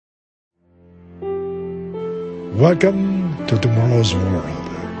Welcome to tomorrow's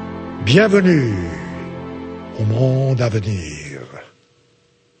world. Bienvenue au monde à venir.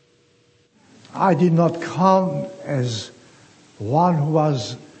 I did not come as one who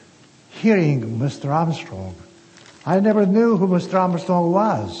was hearing Mr. Armstrong. I never knew who Mr. Armstrong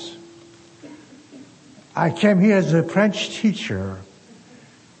was. I came here as a French teacher.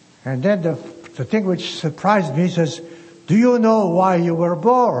 And then the thing which surprised me says, "Do you know why you were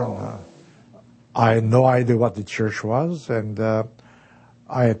born?" I had no idea what the church was, and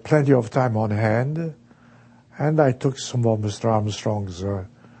I had plenty of time on hand, and I took some of Mr. Armstrong's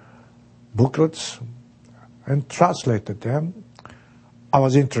booklets and translated them. I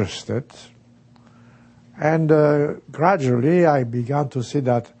was interested, and gradually I began to see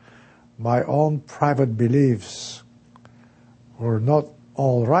that my own private beliefs were not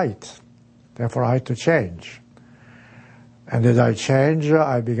all right. Therefore, I had to change. And as I changed,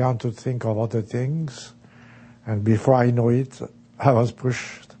 I began to think of other things. And before I know it, I was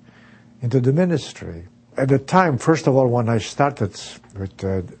pushed into the ministry. At the time, first of all, when I started with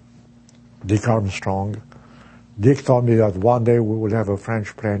Dick Armstrong, Dick told me that one day we will have a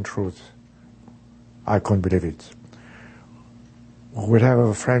French Plain Truth. I couldn't believe it. We will have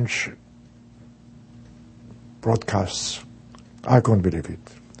a French broadcasts. I couldn't believe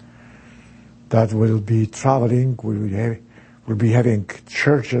it. That we'll be traveling, we'll be having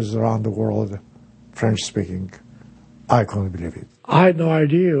churches around the world, French-speaking. I couldn't believe it. I had no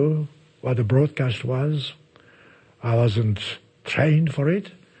idea what the broadcast was. I wasn't trained for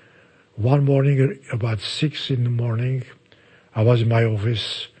it. One morning, about 6 in the morning, I was in my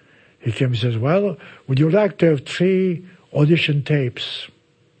office. He came and says, "Well, would you like to have 3 audition tapes?"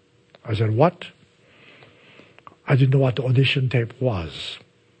 I said, "What?" I didn't know what the audition tape was.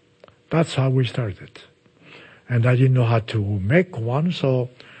 That's how we started. And I didn't know how to make one, so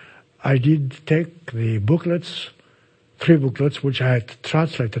I did take the booklets, 3 booklets, which I had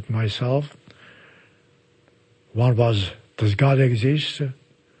translated myself. One was, "Does God exist?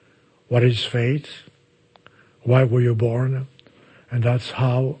 What is faith? Why were you born?" And that's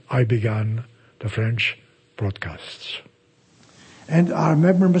how I began the French broadcasts. And I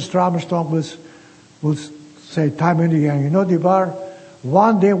remember Mr. Armstrong will say time and again, "You know, Devar,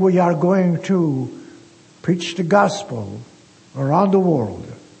 one day we are going to preach the gospel around the world."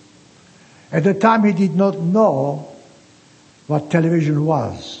 At the time, he did not know what television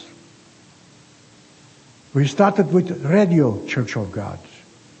was. We started with Radio Church of God.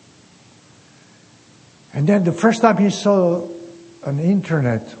 And then the first time he saw an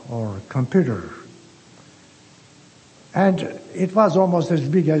internet or computer, and it was almost as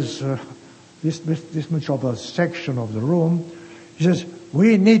big as this much of a section of the room. He says,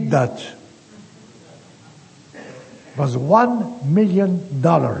 "We need that." It was $1 million.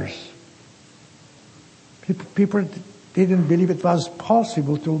 People didn't believe it was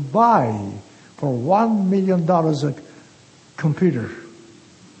possible to buy for $1 million a computer.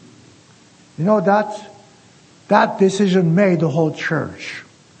 You know, that decision made the whole church.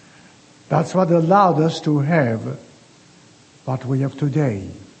 That's what allowed us to have what we have today.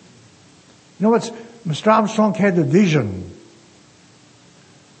 You know what? Mr. Armstrong had a vision.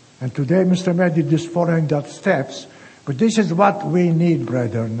 And today Mr. Meredith is following that steps. But this is what we need,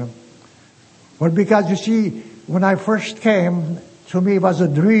 brethren. Well, because you see, when I first came, to me it was a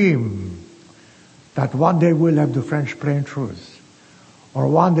dream that one day we'll have the French Plain Truth. Or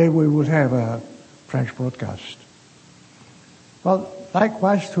one day we will have a French broadcast. Well,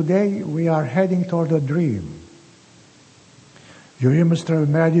 likewise today we are heading toward a dream. You hear Mr.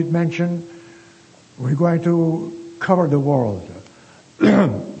 Meredith mention, we're going to cover the world.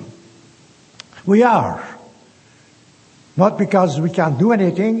 We are. Not because we can't do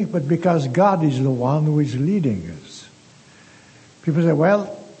anything, but because God is the one who is leading us. People say,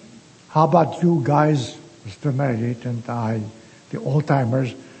 "Well, how about you guys, Mr. Meredith and I, the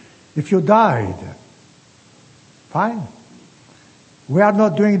old-timers, if you died?" Fine. We are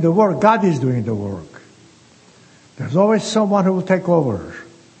not doing the work. God is doing the work. There's always someone who will take over.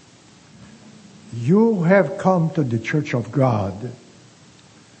 You have come to the Church of God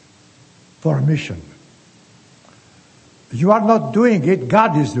for a mission. You are not doing it,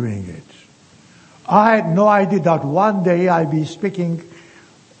 God is doing it. I had no idea that one day I'd be speaking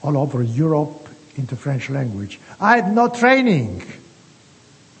all over Europe in the French language. I had no training,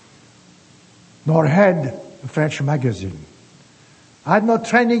 nor had a French magazine. I had no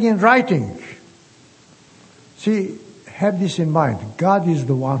training in writing. See, have this in mind. God is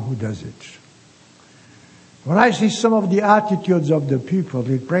the one who does it. When I see some of the attitudes of the people,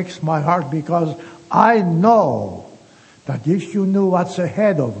 it breaks my heart because I know that if you knew what's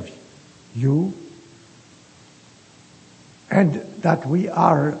ahead of you, and that we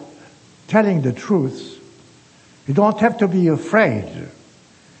are telling the truth, you don't have to be afraid,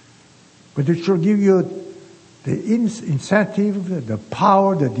 but it should give you the incentive, the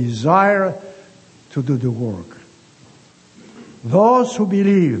power, the desire to do the work. Those who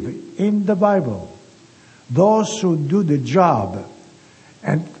believe in the Bible, those who do the job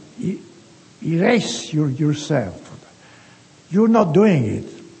and erase yourself, you're not doing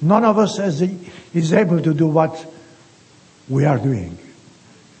it. None of us is able to do what we are doing.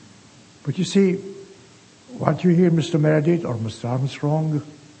 But you see, what you hear Mr. Meredith or Mr. Armstrong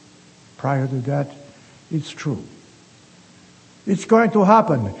prior to that, it's true. It's going to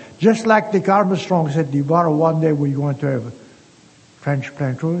happen. Just like Dick Armstrong said, Deborah, one day we're going to have French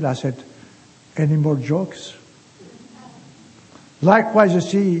plant food. I said, any more jokes? Likewise, you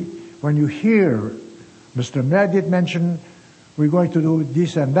see, when you hear Mr. Meredith mention we're going to do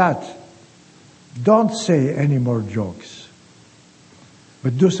this and that, don't say any more jokes,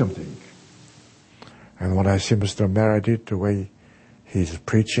 but do something. And when I see Mr. Meredith, the way he's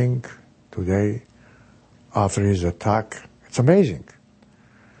preaching today, after his attack, it's amazing.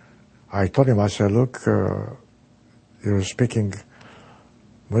 I told him, I said, look, you're speaking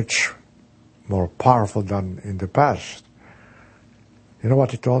much more powerful than in the past. You know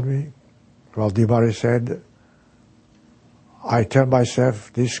what he told me? Well, DeBarry said, I tell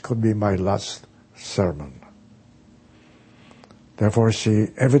myself this could be my last sermon. Therefore, see,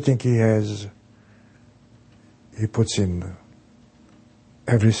 everything he has, he puts in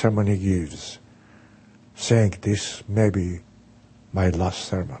every sermon he gives, saying this may be my last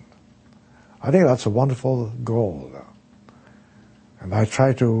sermon. I think that's a wonderful goal. And I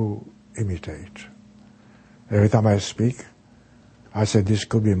try to imitate. Every time I speak, I say this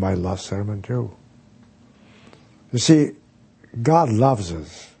could be my last sermon too. You see, God loves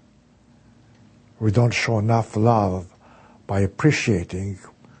us. We don't show enough love by appreciating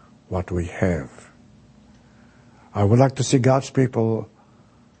what we have. I would like to see God's people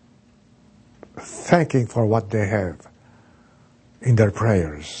thanking for what they have in their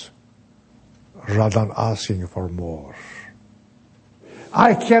prayers rather than asking for more.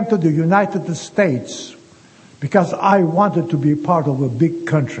 I came to the United States because I wanted to be part of a big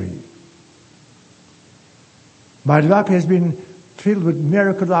country. My life has been filled with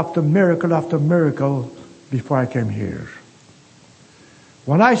miracle after miracle after miracle before I came here.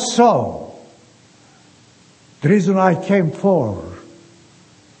 When I saw the reason I came for,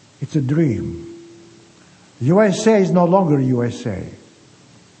 it's a dream. USA is no longer USA.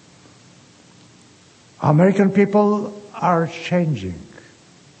 American people are changing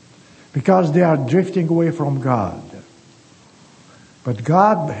because they are drifting away from God. But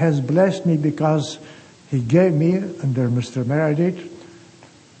God has blessed me because He gave me, under Mr. Meredith,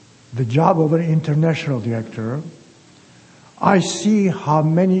 the job of an international director. I see how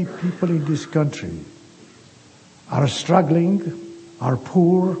many people in this country are struggling, are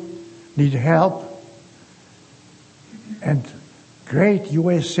poor, need help, and great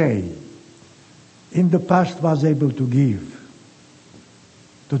USA in the past was able to give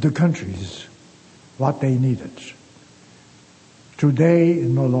to the countries what they needed. Today,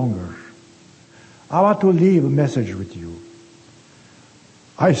 no longer. I want to leave a message with you.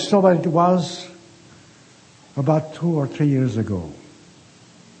 I saw what it was about 2 or 3 years ago.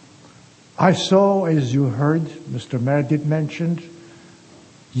 I saw, as you heard, Mr. Meredith mentioned,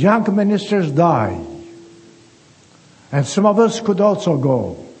 young ministers die. And some of us could also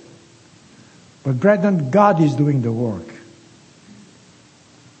go. But brethren, God is doing the work.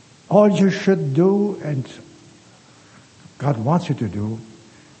 All you should do, and God wants you to do,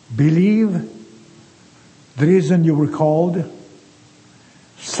 believe the reason you were called,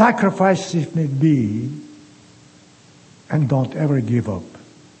 sacrifice if need be, and don't ever give up.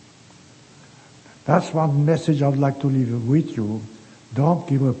 That's one message I would like to leave with you. Don't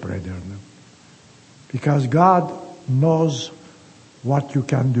give up, brethren. Because God knows what you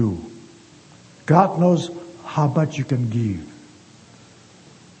can do. God knows how much you can give.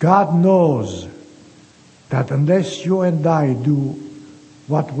 God knows that unless you and I do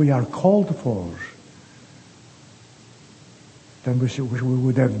what we are called for, then we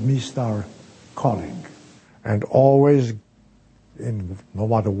would have missed our calling. And always, no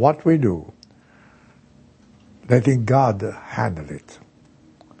matter what we do, letting God handle it.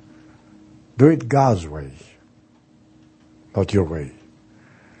 Do it God's way, not your way.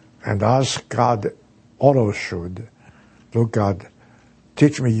 And ask God, all of us should, look, God,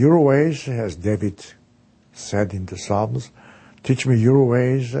 teach me your ways, as David said in the Psalms. Teach me your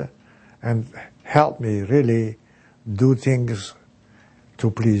ways and help me really do things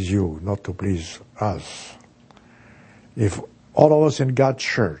to please you, not to please us. If all of us in God's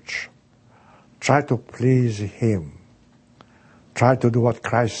church try to please Him, try to do what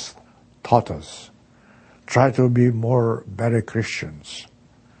Christ taught us, try to be more better Christians,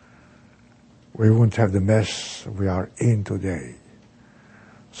 we wouldn't have the mess we are in today.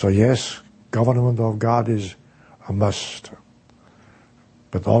 So yes, government of God is a must.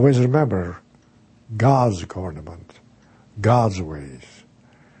 But always remember, God's government, God's ways,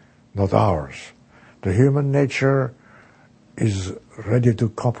 not ours. The human nature is ready to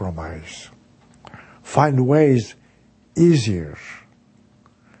compromise. Find ways easier.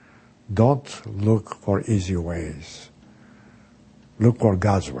 Don't look for easy ways. Look for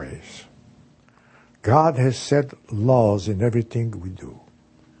God's ways. God has set laws in everything we do.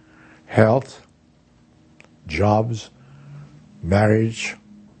 Health, jobs, marriage,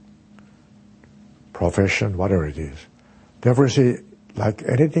 profession, whatever it is. Therefore, see, like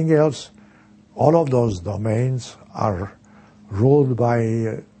anything else, all of those domains are ruled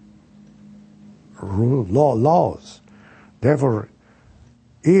by laws. Therefore,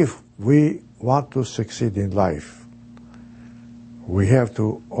 if we want to succeed in life, we have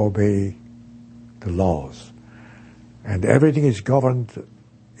to obey the laws. And everything is governed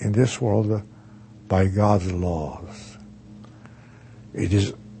in this world by God's laws. It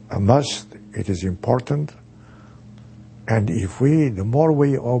is a must, it is important, and the more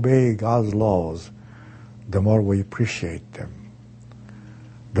we obey God's laws, the more we appreciate them.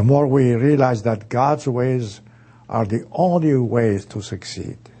 The more we realize that God's ways are the only ways to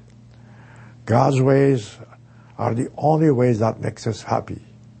succeed. God's ways are the only ways that makes us happy.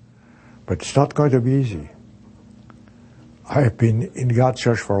 But it's not going to be easy. I've been in God's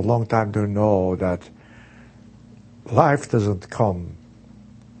church for a long time to know that life doesn't come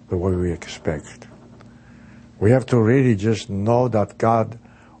the way we expect. We have to really just know that God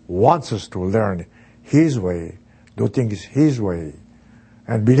wants us to learn His way, do things His way,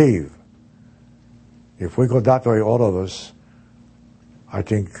 and believe. If we go that way, all of us, I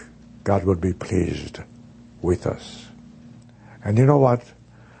think God would be pleased with us. And you know what?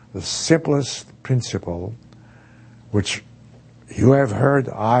 The simplest principle, which you have heard,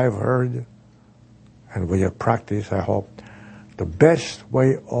 I've heard, and we have practiced, I hope, the best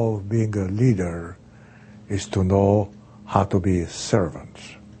way of being a leader is to know how to be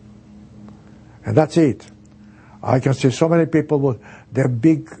servants. And that's it. I can see so many people with their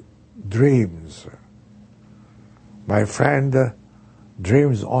big dreams. My friend,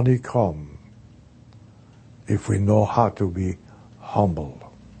 dreams only come if we know how to be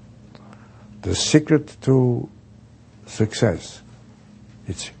humble. The secret to success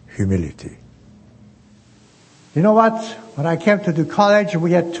is humility. You know what? When I came to the college,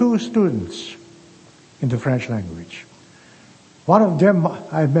 we had 2 students in the French language. One of them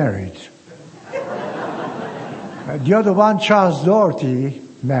I married. The other one, Charles Doherty,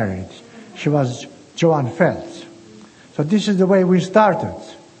 married. She was Joan Felt. So this is the way we started.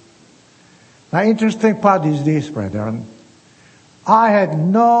 Now, interesting part is this, brethren. I had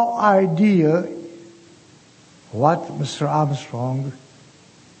no idea what Mr. Armstrong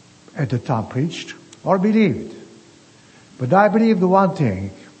at the time preached or believed. But I believed one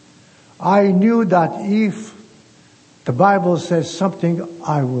thing. I knew that if the Bible says something,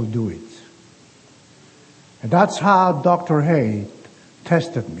 I will do it. And that's how Dr. Hay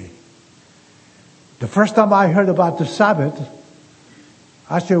tested me. The first time I heard about the Sabbath,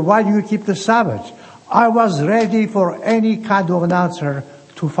 I said, why do you keep the Sabbath? I was ready for any kind of an answer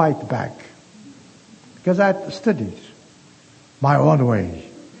to fight back. Because I studied my own way.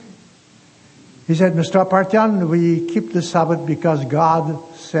 He said, Mr. Apartian, we keep the Sabbath because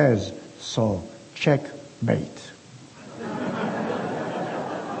God says so. Checkmate.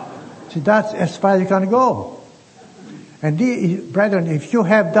 See, that's as far as you can go. And brethren, if you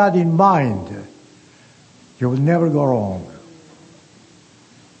have that in mind, you will never go wrong.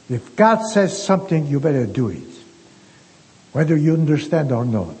 If God says something, you better do it, whether you understand or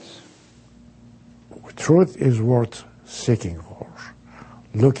not. Truth is worth seeking for,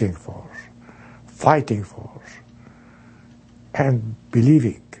 looking for, fighting for, and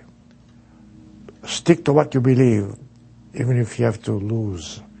believing. Stick to what you believe, even if you have to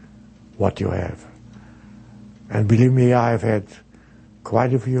lose what you have. And believe me, I've had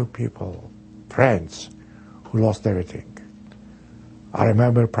quite a few people, friends, who lost everything. I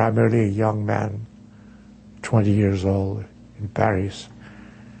remember primarily a young man, 20 years old, in Paris.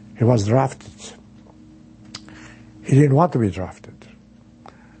 He was drafted. He didn't want to be drafted.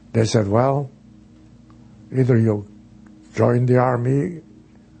 They said, well, either you join the army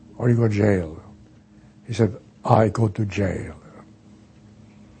or you go to jail. He said, I go to jail.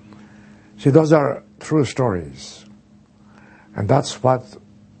 See, those are true stories. And that's what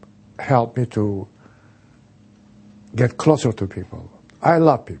helped me to get closer to people. I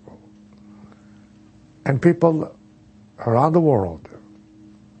love people. And people around the world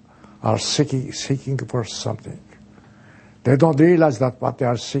are seeking for something. They don't realize that what they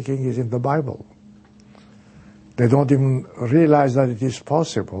are seeking is in the Bible. They don't even realize that it is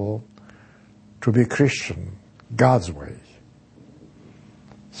possible to be Christian God's way.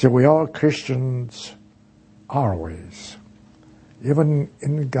 See, we are Christians our ways, even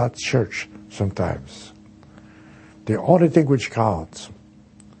in God's church sometimes. The only thing which counts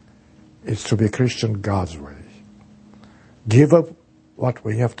is to be Christian God's way. Give up what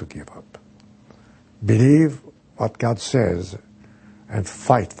we have to give up. Believe what God says and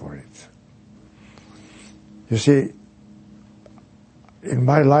fight for it. You see, in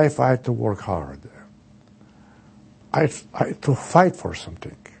my life I had to work hard. I had to fight for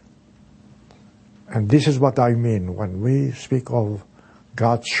something. And this is what I mean when we speak of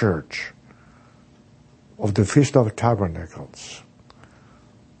God's church, of the Feast of Tabernacles,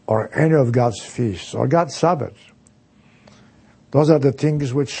 or any of God's feasts, or God's Sabbath. Those are the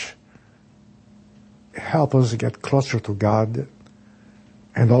things which help us get closer to God,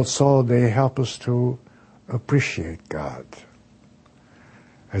 and also they help us to appreciate God.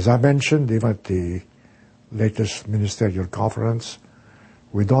 As I mentioned, even at the latest ministerial conference,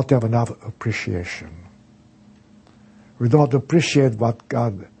 we don't have enough appreciation. We don't appreciate what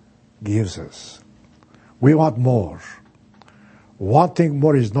God gives us. We want more. Wanting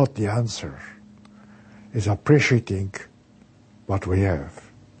more is not the answer. It's appreciating what we have.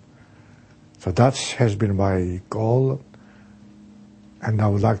 So that has been my goal, and I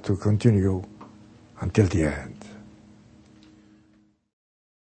would like to continue until the end.